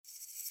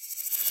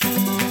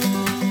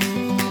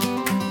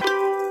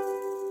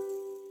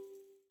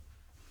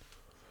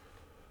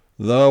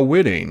The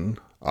wedding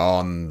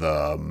on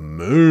the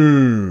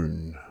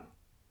moon.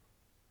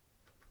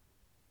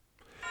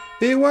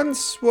 There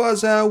once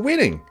was a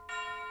wedding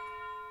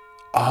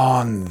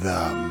on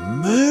the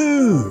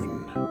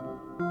moon.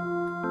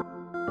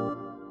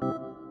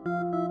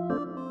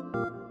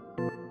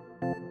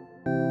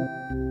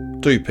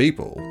 Two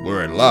people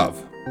were in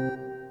love.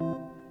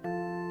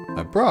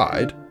 A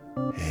bride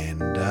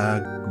and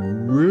a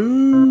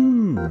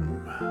groom.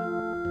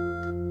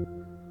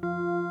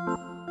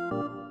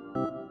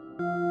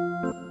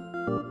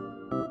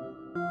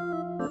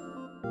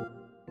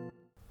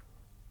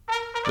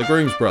 The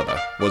groom's brother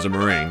was a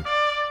Marine.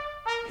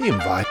 He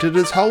invited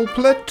his whole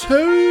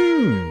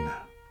platoon.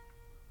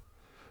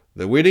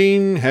 The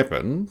wedding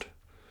happened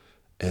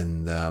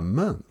in the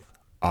month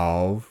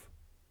of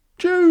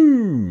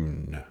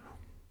June.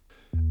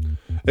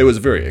 It was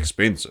very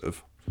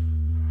expensive.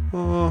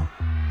 Or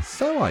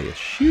so I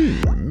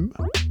assume.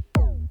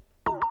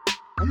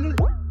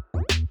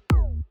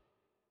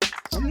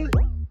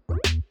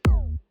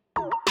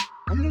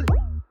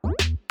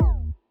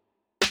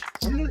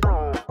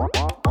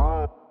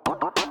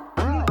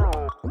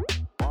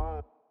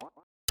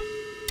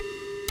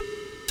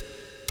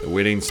 The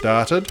wedding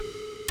started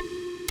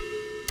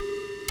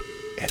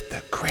at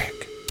the crack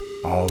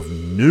of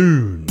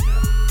noon.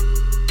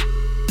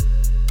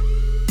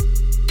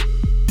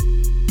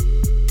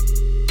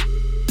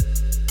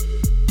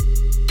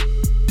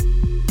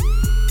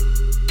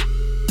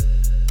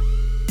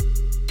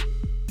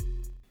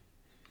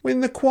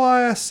 When the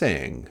choir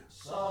sang,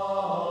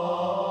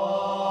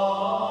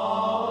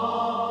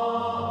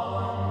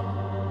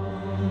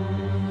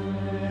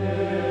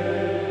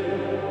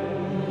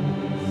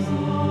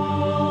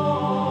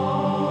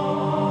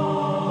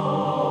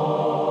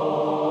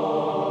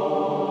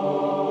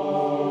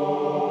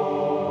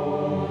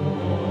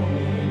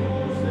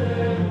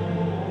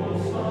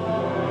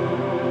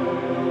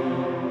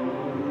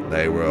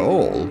 they were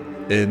all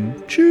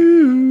in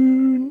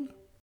tune.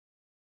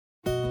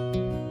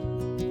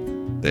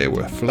 There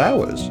were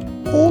flowers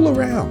all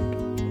around.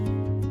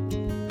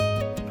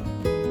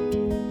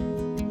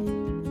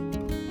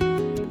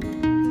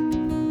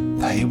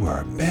 They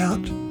were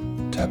about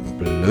to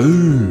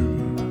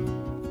bloom.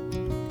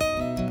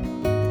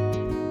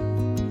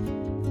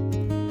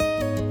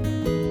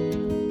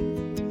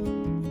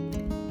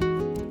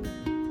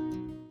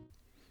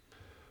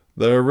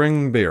 The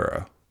ring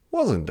bearer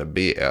wasn't a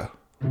bear.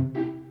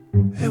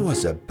 It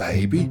was a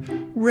baby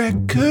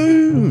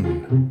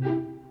raccoon.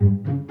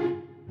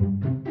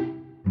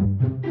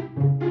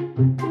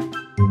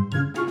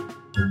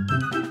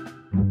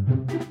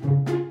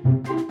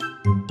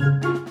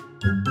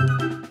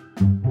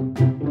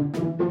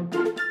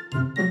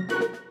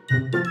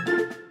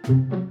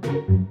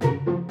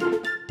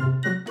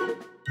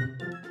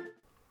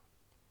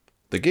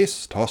 The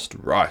guests tossed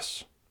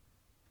rice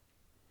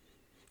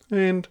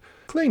and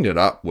cleaned it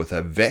up with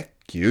a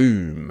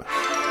vacuum.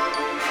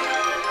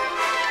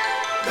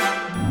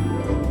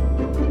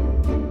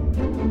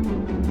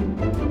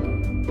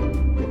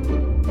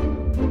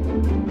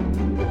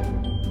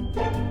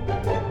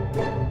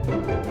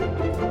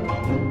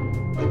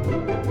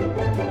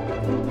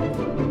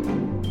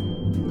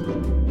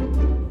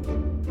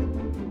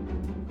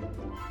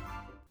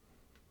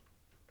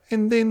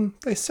 And then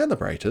they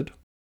celebrated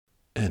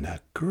in a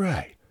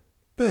great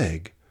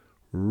big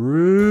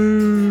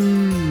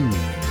room.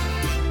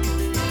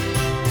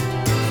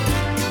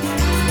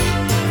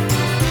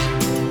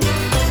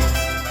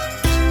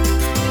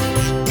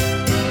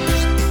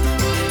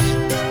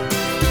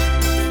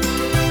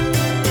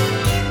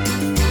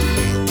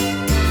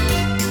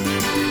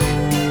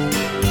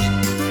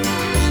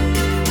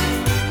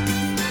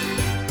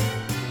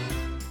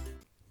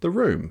 The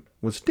room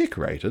was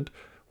decorated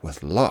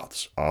with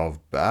lots of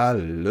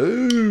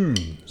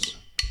balloons.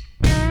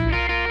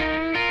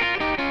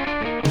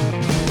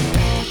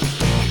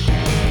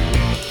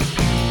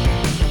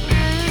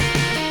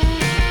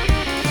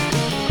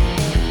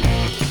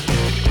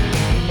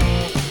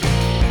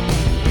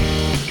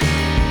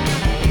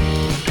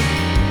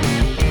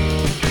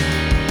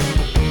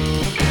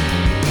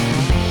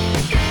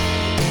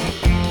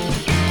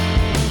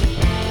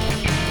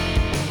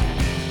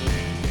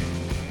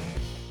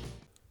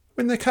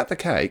 When they cut the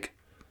cake,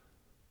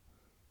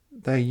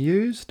 they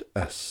used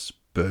a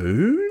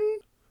spoon?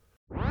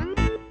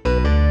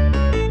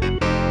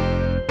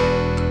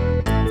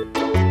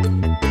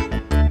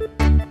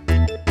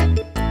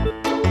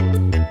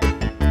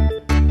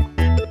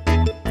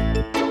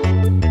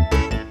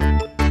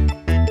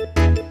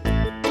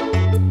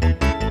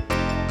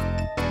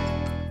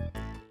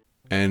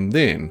 And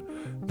then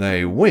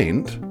they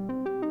went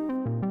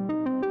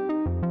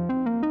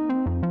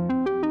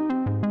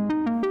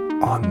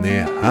on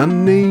their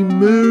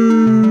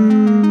honeymoon.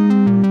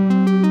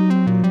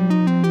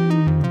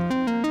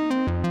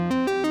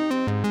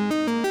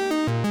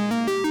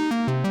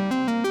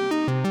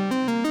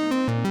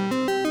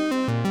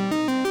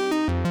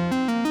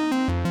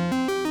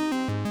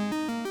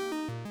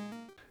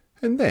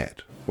 And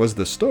that was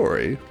the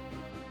story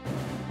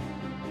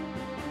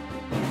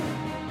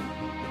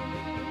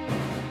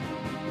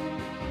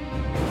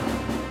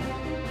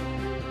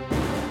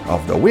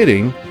of the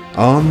wedding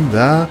on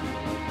the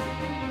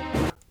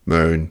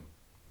moon.